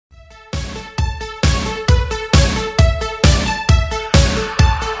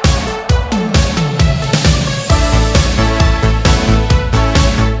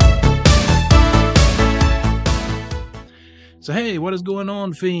what is going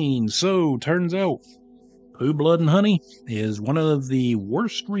on, fiends? So, turns out, Pooh, Blood and Honey is one of the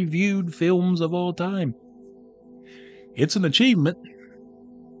worst reviewed films of all time. It's an achievement.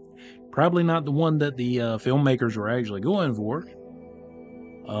 Probably not the one that the filmmakers were actually going for.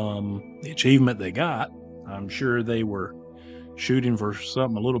 The achievement they got, I'm sure they were shooting for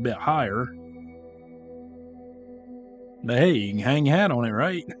something a little bit higher. But hey, you can hang your hat on it,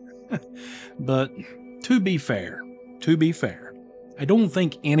 right? But to be fair, I don't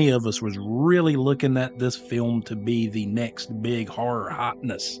think any of us was really looking at this film to be the next big horror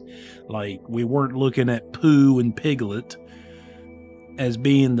hotness. Like, we weren't looking at Pooh and Piglet as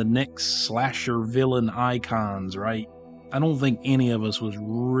being the next slasher villain icons, right? I don't think any of us was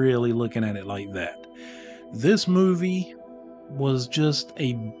really looking at it like that. This movie was just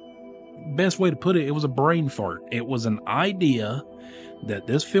best way to put it, it was a brain fart. It was an idea that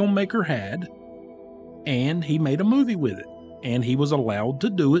this filmmaker had, and he made a movie with it. And he was allowed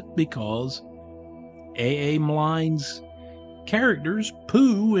to do it because A.A. Maline's characters,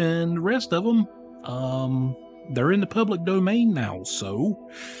 Pooh and the rest of them, they're in the public domain now, so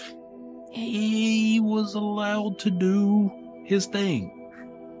he was allowed to do his thing.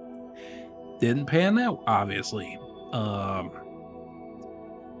 Didn't pan out, obviously.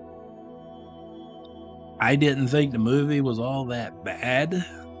 I didn't think the movie was all that bad.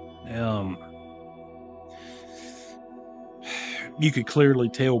 You could clearly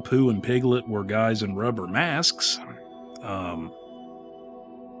tell Pooh and Piglet were guys in rubber masks. But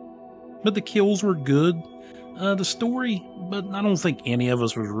the kills were good. The story, but I don't think any of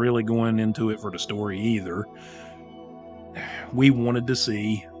us was really going into it for the story either. We wanted to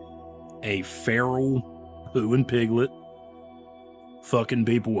see a feral Pooh and Piglet fucking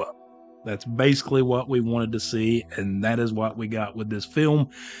people up. That's basically what we wanted to see, and that is what we got with this film.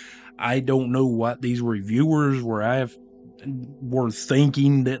 I don't know what these reviewers were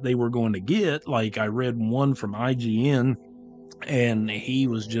thinking that they were going to get. Like, I read one from IGN, and he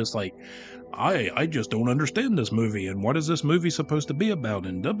was just like, I just don't understand this movie, and what is this movie supposed to be about,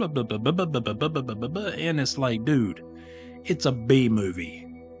 and blah, blah, blah, blah, blah, blah, blah, blah, blah, blah, blah. And it's like, dude, it's a B movie.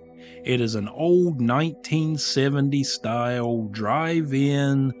 It is an old 1970s style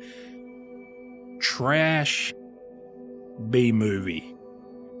drive-in trash B movie.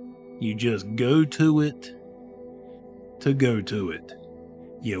 You just go to it to go to it.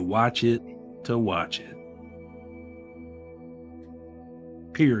 You watch it to watch it.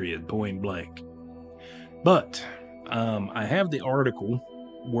 Period. Point blank. But I have the article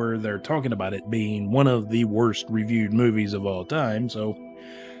where they're talking about it being one of the worst reviewed movies of all time, so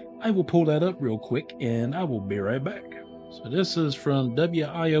I will pull that up real quick and I will be right back. So this is from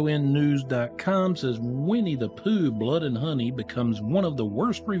WIONnews.com. Says Winnie the Pooh, Blood and Honey becomes one of the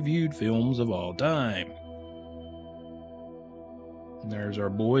worst reviewed films of all time. And there's our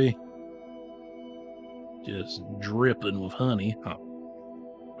boy, just dripping with honey.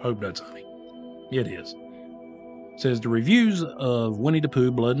 Hope that's honey. It is. Says the reviews of Winnie the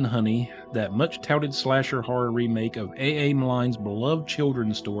Pooh, Blood and Honey, that much touted slasher horror remake of A.A. Maline's beloved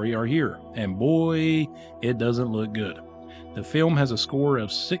children's story, are here, and boy, it doesn't look good. The film has a score of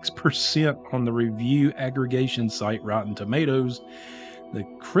 6% on the review aggregation site Rotten Tomatoes. The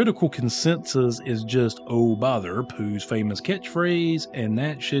critical consensus is just, oh bother, Pooh's famous catchphrase, and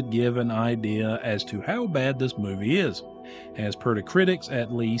that should give an idea as to how bad this movie is, as per the critics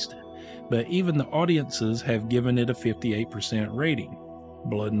at least, but even the audiences have given it a 58% rating.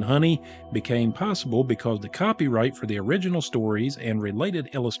 Blood and Honey became possible because the copyright for the original stories and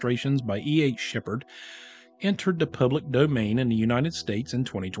related illustrations by E.H. Shepard entered the public domain in the United States in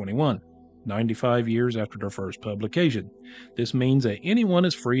 2021, 95 years after their first publication. This means that anyone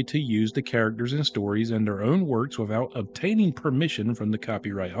is free to use the characters and stories in their own works without obtaining permission from the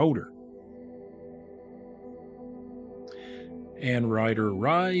copyright holder. And writer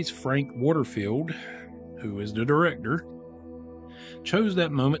Rise Frank Waterfield, who is the director, chose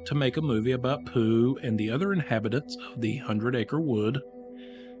that moment to make a movie about Pooh and the other inhabitants of the 100-Acre Wood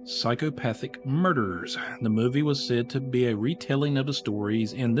psychopathic murderers. The movie was said to be a retelling of the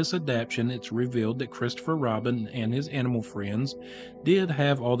stories. In this adaptation, it's revealed that Christopher Robin and his animal friends did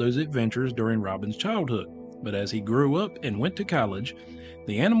have all those adventures during Robin's childhood, but as he grew up and went to college,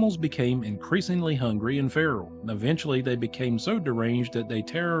 the animals became increasingly hungry and feral. Eventually, they became so deranged that they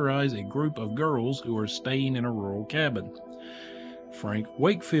terrorize a group of girls who are staying in a rural cabin. Frank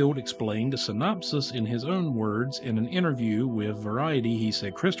Wakefield explained the synopsis in his own words in an interview with Variety. He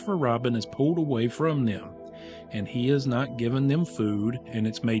said Christopher Robin is pulled away from them, and he has not given them food, and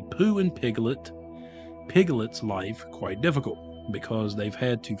it's made Pooh and Piglet's life quite difficult, because they've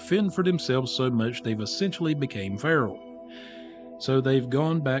had to fend for themselves so much they've essentially became feral. So they've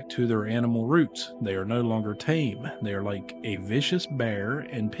gone back to their animal roots. They are no longer tame. They are like a vicious bear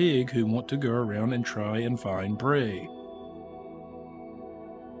and pig who want to go around and try and find prey.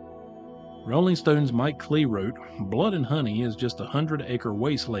 Rolling Stone's Mike Clee wrote, "Blood and Honey is just a 100-acre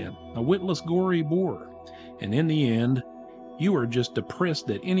wasteland, a witless, gory bore. And in the end, you are just depressed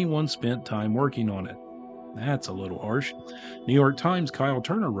that anyone spent time working on it." That's a little harsh. New York Times' Kyle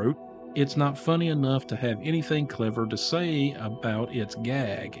Turner wrote, "It's not funny enough to have anything clever to say about its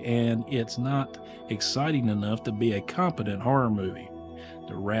gag, and it's not exciting enough to be a competent horror movie."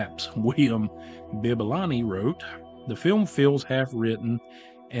 The Rap's William Bibilani wrote, "The film feels half-written,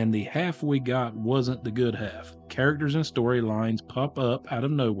 and the half we got wasn't the good half. Characters and storylines pop up out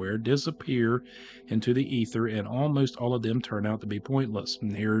of nowhere, disappear into the ether, and almost all of them turn out to be pointless."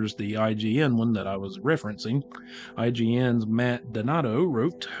 And here's the IGN one that I was referencing. IGN's Matt Donato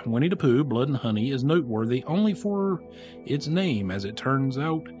wrote, "Winnie the Pooh, Blood and Honey is noteworthy only for its name. As it turns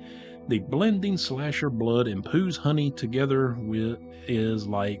out, the blending slasher blood and Pooh's honey together is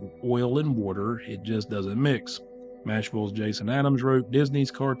like oil and water. It just doesn't mix." Mashable's Jason Adams wrote,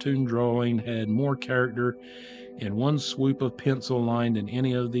 "Disney's cartoon drawing had more character in one swoop of pencil line than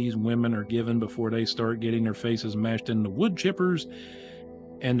any of these women are given before they start getting their faces mashed into wood chippers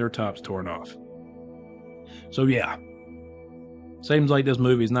and their tops torn off." So yeah, seems like this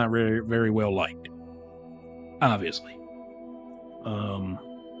movie's not very, very well liked. Obviously.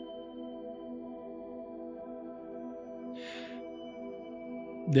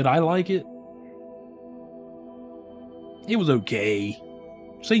 Did I like it? It was okay.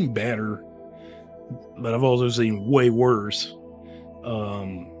 Seen better, but I've also seen way worse.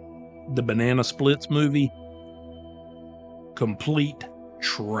 The Banana Splits movie, complete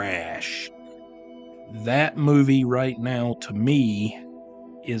trash. That movie right now, to me,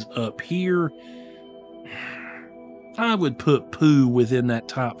 is up here. I would put Pooh within that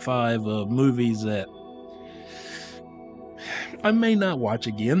top 5 of movies that I may not watch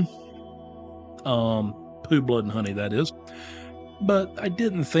again. Pooh, Blood and Honey, that is. But I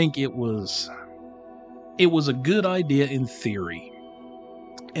didn't think it was a good idea in theory.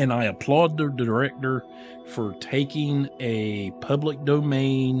 And I applaud the director for taking a public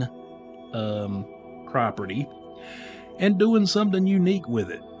domain property and doing something unique with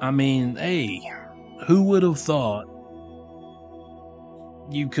it. I mean, hey, who would have thought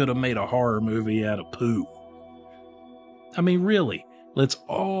you could have made a horror movie out of Pooh? I mean, really, let's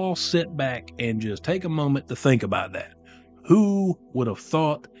all sit back and just take a moment to think about that. Who would have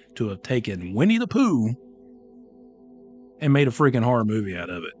thought to have taken Winnie the Pooh and made a freaking horror movie out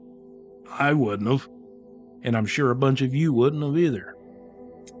of it? I wouldn't have. And I'm sure a bunch of you wouldn't have either.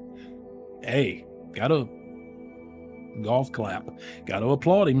 Hey, gotta golf clap. Gotta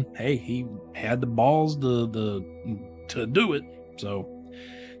applaud him. Hey, he had the balls to do it. So,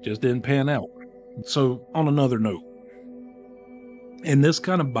 just didn't pan out. So, on another note, and this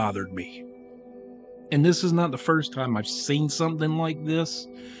kind of bothered me, and this is not the first time I've seen something like this,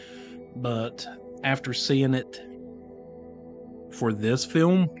 but after seeing it for this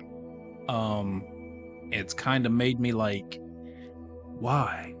film, it's kind of made me like,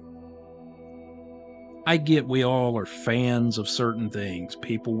 why? I get we all are fans of certain things.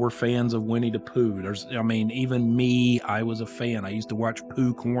 People were fans of Winnie the Pooh. Even me, I was a fan. I used to watch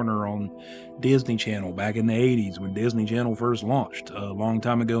Pooh Corner on Disney Channel back in the 80s when Disney Channel first launched, a long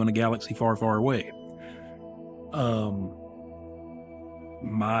time ago in a galaxy far, far away.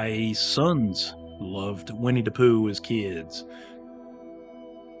 My sons loved Winnie the Pooh as kids.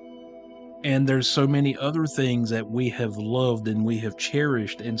 And there's so many other things that we have loved and we have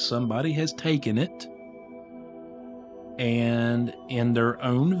cherished, and somebody has taken it and in their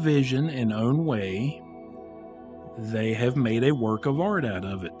own vision and own way, they have made a work of art out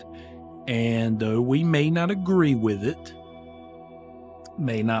of it. And though we may not agree with it,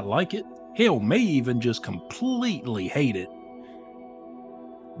 may not like it, hell, may even just completely hate it,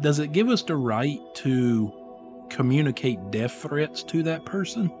 does it give us the right to communicate death threats to that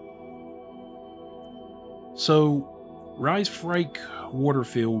person? So, Rice Frank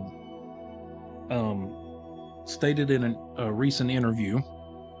Waterfield stated in a recent interview,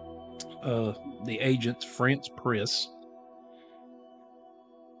 the agent France Press,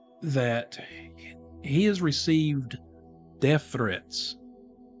 that he has received death threats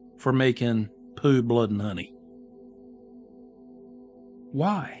for making Pooh, Blood and Honey.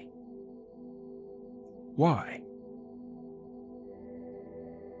 Why? Why?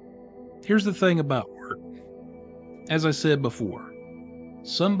 Here's the thing about art. As I said before,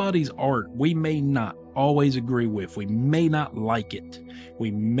 somebody's art we may not always agree with. We may not like it.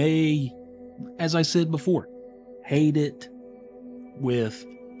 We may, as I said before, hate it, with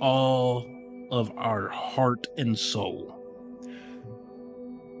all of our heart and soul.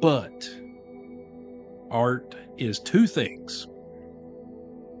 But art is two things.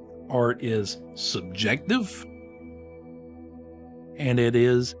 Art is subjective and it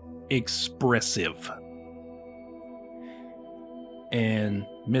is expressive. And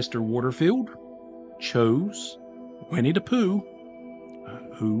Mr. Waterfield chose Winnie the Pooh,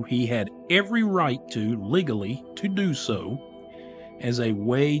 who he had every right to legally to do so, as a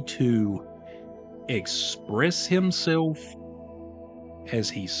way to express himself as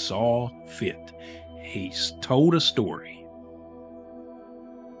he saw fit. He told a story.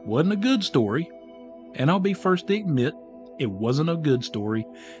 Wasn't a good story, and I'll be first to admit it wasn't a good story.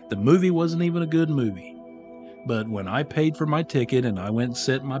 The movie wasn't even a good movie. But when I paid for my ticket and I went and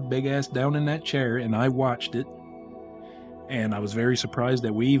set my big ass down in that chair and I watched it, and I was very surprised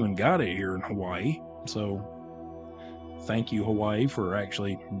that we even got it here in Hawaii. So thank you, Hawaii, for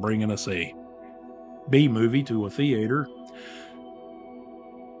actually bringing us a B movie to a theater.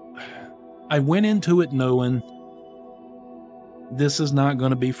 I went into it knowing this is not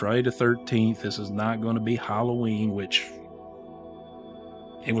going to be Friday the 13th. This is not going to be Halloween, which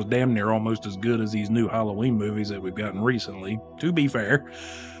it was damn near almost as good as these new Halloween movies that we've gotten recently, to be fair.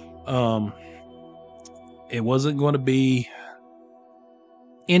 It wasn't going to be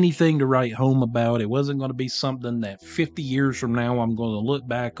anything to write home about. It wasn't going to be something that 50 years from now I'm going to look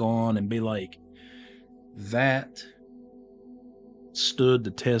back on and be like, that stood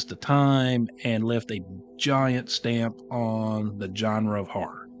the test of time and left a giant stamp on the genre of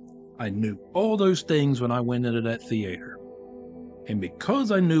horror. I knew all those things when I went into that theater. And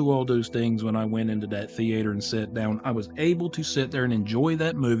because I knew all those things when I went into that theater and sat down, I was able to sit there and enjoy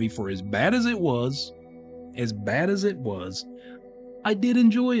that movie for as bad as it was, I did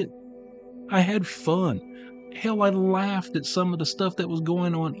enjoy it. I had fun. Hell, I laughed at some of the stuff that was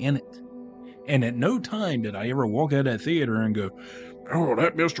going on in it. And at no time did I ever walk out of that theater and go, oh,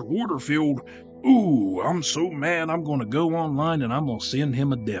 that Mr. Waterfield, ooh, I'm so mad I'm going to go online and I'm going to send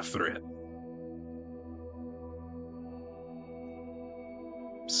him a death threat.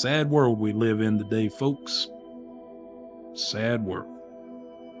 Sad world we live in today, folks. Sad world.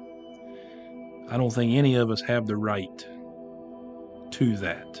 I don't think any of us have the right to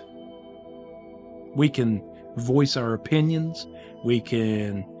that. We can voice our opinions. We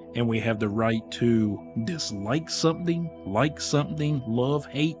have the right to dislike something, like something, love,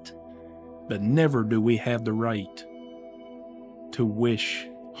 hate, but never do we have the right to wish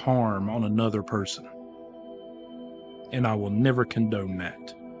harm on another person. And I will never condone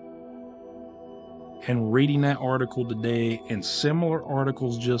that. And reading that article today and similar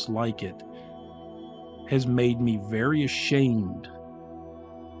articles just like it has made me very ashamed.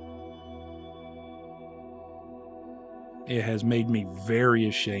 It has made me very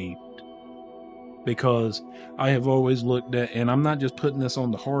ashamed because I have always looked at, and I'm not just putting this on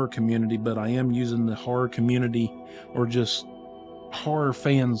the horror community, but I am using the horror community or just horror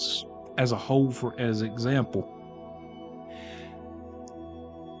fans as a whole as example.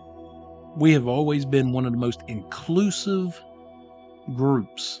 We have always been one of the most inclusive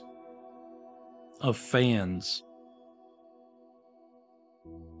groups of fans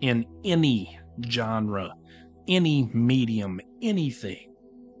in any genre, any medium, anything.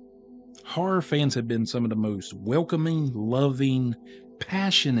 Horror fans have been some of the most welcoming, loving,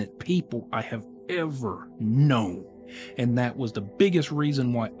 passionate people I have ever known. And that was the biggest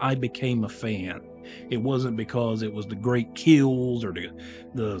reason why I became a fan. It wasn't because it was the great kills or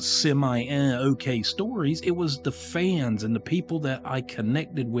the semi-okay stories. It was the fans and the people that I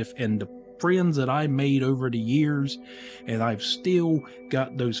connected with and the friends that I made over the years. And I've still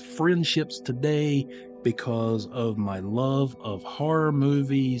got those friendships today because of my love of horror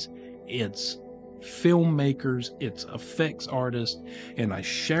movies, its filmmakers, its effects artists, and I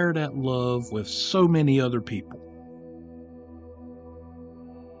share that love with so many other people.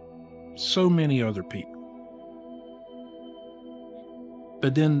 So many other people.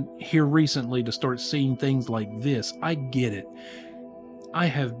 But then here recently to start seeing things like this, I get it. I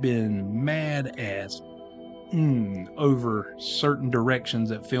have been mad as over certain directions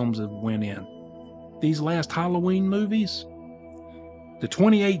that films have went in. These last Halloween movies, the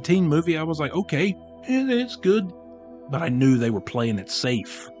 2018 movie, I was like, okay, it's good. But I knew they were playing it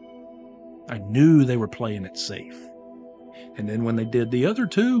safe. And then when they did the other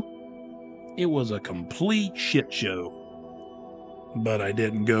two, it was a complete shit show. But I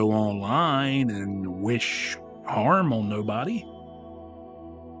didn't go online and wish harm on nobody.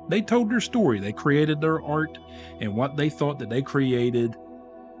 They told their story. They created their art, and what they thought that they created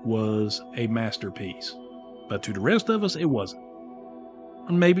was a masterpiece. But to the rest of us, it wasn't.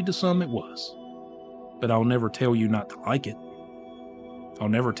 And maybe to some it was. But I'll never tell you not to like it. I'll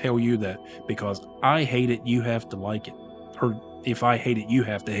never tell you that because I hate it, you have to like it. Or if I hate it, you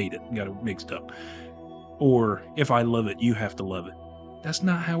have to hate it. Got it mixed up. Or if I love it, you have to love it. That's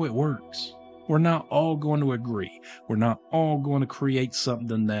not how it works. We're not all going to agree. We're not all going to create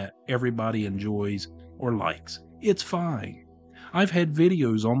something that everybody enjoys or likes. It's fine. I've had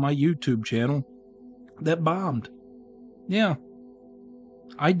videos on my YouTube channel that bombed. Yeah,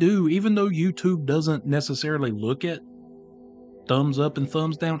 I do. Even though YouTube doesn't necessarily look at thumbs up and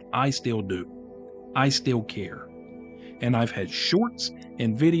thumbs down, I still do. I still care. And I've had shorts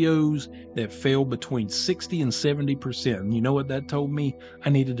and videos that fell between 60 and 70%. And you know what that told me? I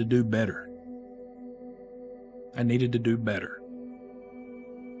needed to do better. I needed to do better.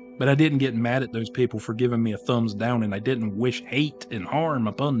 But I didn't get mad at those people for giving me a thumbs down, and I didn't wish hate and harm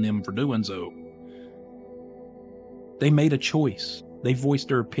upon them for doing so. They made a choice. They voiced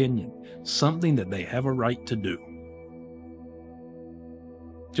their opinion, something that they have a right to do.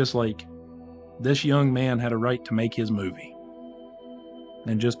 Just like this young man had a right to make his movie.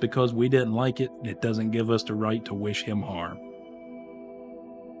 And just because we didn't like it, it doesn't give us the right to wish him harm.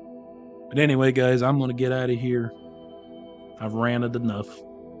 But anyway, guys, I'm going to get out of here. I've ranted enough.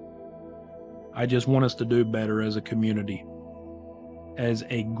 I just want us to do better as a community, as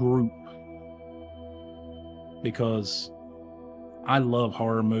a group. Because I love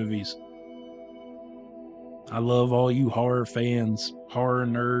horror movies. I love all you horror fans, horror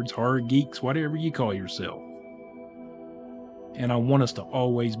nerds, horror geeks, whatever you call yourself. And I want us to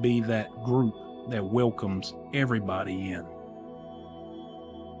always be that group that welcomes everybody in.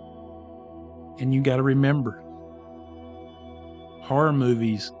 And you got to remember, horror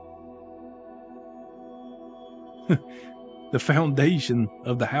movies, the foundation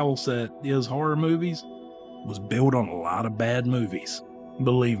of the house that is horror movies was built on a lot of bad movies.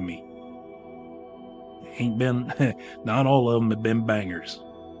 Believe me. Ain't been, not all of them have been bangers.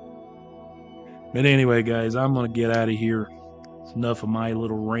 But anyway, guys, I'm going to get out of here. It's enough of my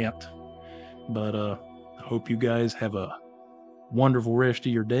little rant. But I hope you guys have a wonderful rest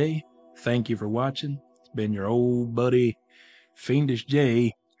of your day. Thank you for watching. It's been your old buddy, Fiendish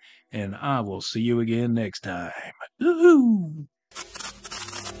J, and I will see you again next time. Woo-hoo!